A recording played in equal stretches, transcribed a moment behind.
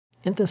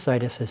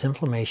Enthesitis is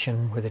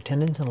inflammation where the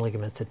tendons and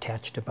ligaments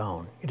attach to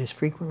bone. It is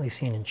frequently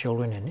seen in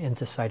children in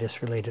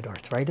enthesitis-related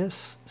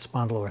arthritis,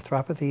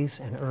 spondyloarthropathies,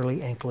 and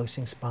early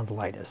ankylosing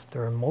spondylitis.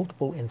 There are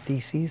multiple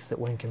entheses that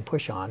one can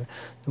push on.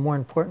 The more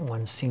important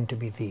ones seem to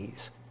be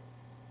these.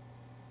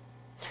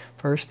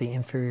 First, the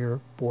inferior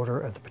border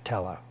of the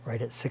patella,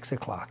 right at 6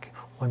 o'clock.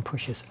 One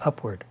pushes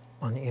upward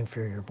on the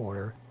inferior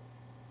border,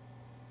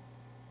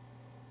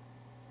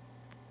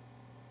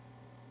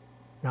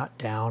 not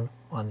down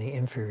on the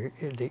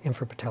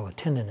infrapatellar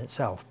tendon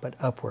itself, but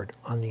upward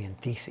on the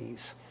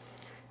entheses.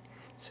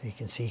 So you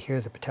can see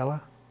here the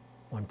patella,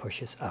 one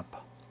pushes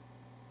up.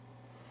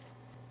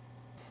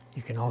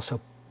 You can also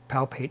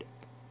palpate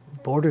the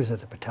borders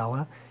of the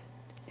patella.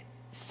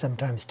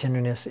 Sometimes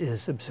tenderness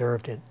is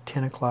observed at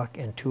 10 o'clock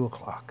and 2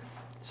 o'clock,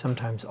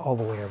 sometimes all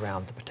the way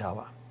around the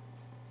patella.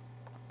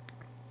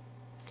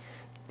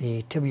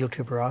 The tibial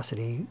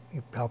tuberosity,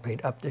 you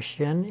palpate up the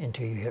shin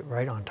until you hit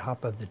right on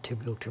top of the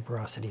tibial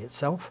tuberosity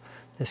itself.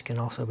 This can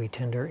also be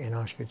tender in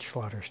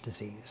Osgood-Schlatter's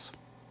disease.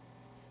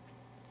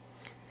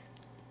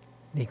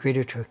 The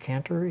greater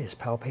trochanter is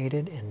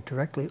palpated, and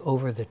directly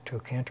over the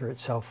trochanter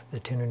itself, the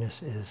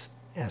tenderness is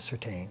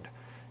ascertained,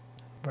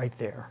 right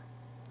there.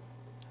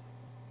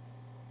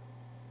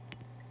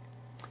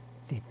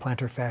 The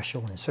plantar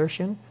fascial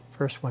insertion,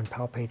 first one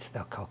palpates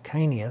the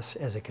calcaneus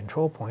as a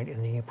control point,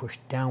 and then you push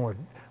downward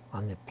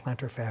on the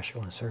plantar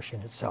fascial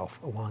insertion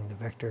itself along the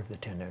vector of the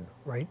tendon,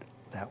 right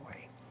that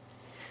way.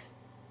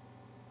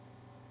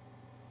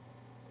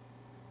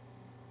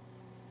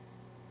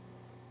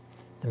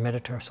 The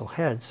metatarsal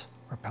heads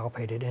are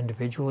palpated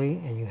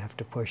individually, and you have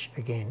to push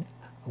again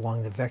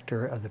along the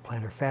vector of the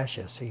plantar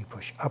fascia, so you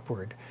push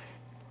upward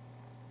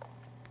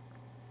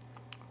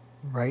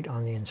right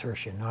on the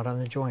insertion, not on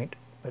the joint,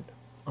 but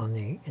on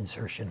the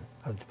insertion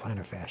of the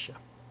plantar fascia.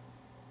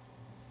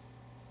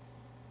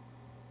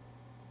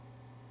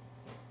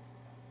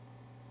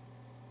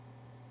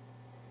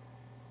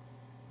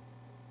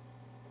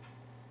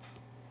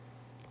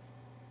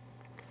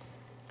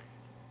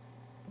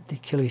 The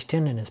Achilles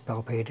tendon is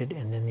palpated,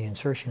 and then the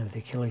insertion of the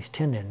Achilles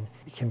tendon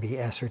can be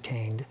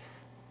ascertained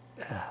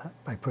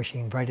by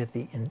pushing right at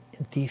the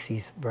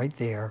entheses right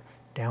there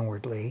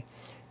downwardly.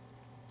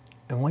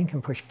 And one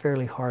can push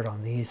fairly hard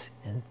on these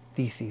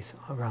entheses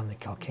around the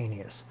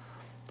calcaneus.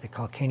 The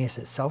calcaneus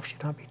itself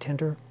should not be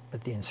tender,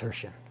 but the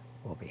insertion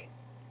will be.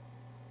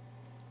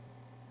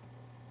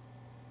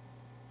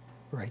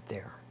 Right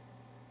there.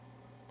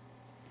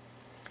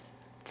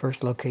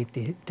 First locate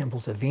the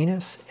dimples of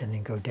Venus, and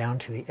then go down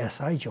to the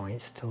SI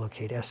joints to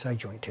locate SI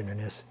joint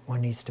tenderness. One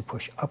needs to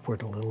push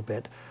upward a little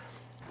bit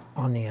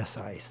on the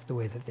SIs, the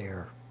way that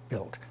they're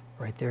built.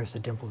 Right there is the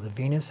dimples of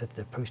Venus at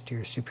the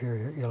posterior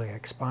superior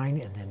iliac spine,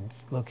 and then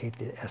locate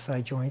the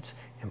SI joints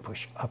and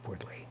push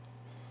upwardly.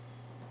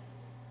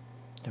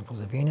 Dimples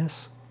of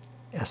Venus,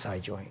 SI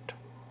joint,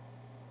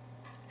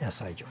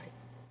 SI joint.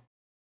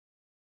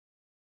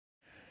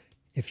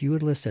 If you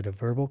had listed a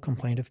verbal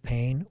complaint of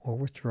pain or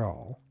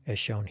withdrawal, as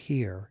shown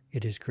here,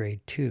 it is grade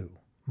 2.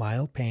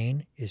 Mild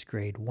pain is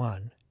grade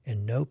 1,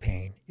 and no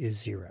pain is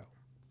 0.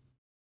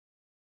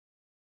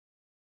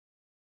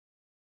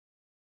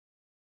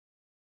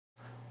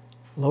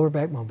 Lower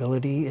back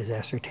mobility is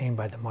ascertained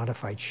by the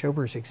modified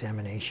Schober's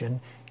examination.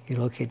 You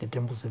locate the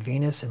dimples of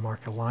Venus and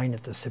mark a line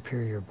at the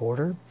superior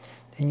border.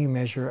 Then you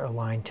measure a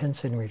line 10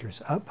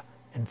 centimeters up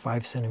and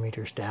 5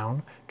 centimeters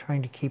down,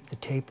 trying to keep the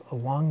tape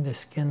along the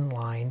skin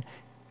line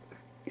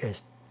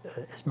as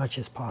much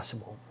as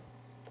possible.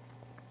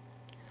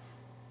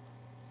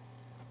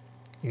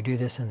 You do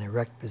this in the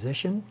erect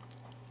position,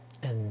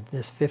 and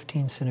this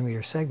 15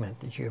 centimeter segment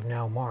that you have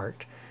now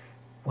marked,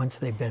 once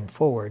they bend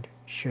forward,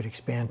 should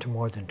expand to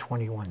more than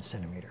 21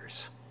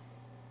 centimeters.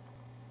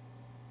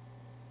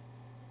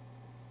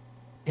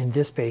 In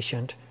this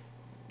patient,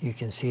 you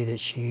can see that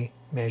she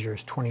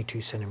measures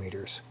 22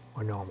 centimeters,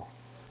 or normal.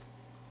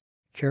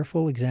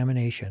 Careful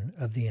examination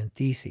of the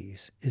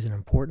entheses is an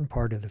important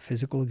part of the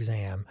physical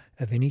exam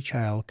of any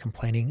child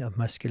complaining of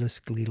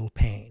musculoskeletal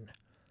pain.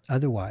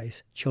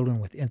 Otherwise, children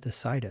with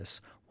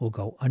enthesitis will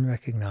go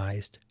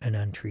unrecognized and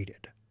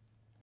untreated.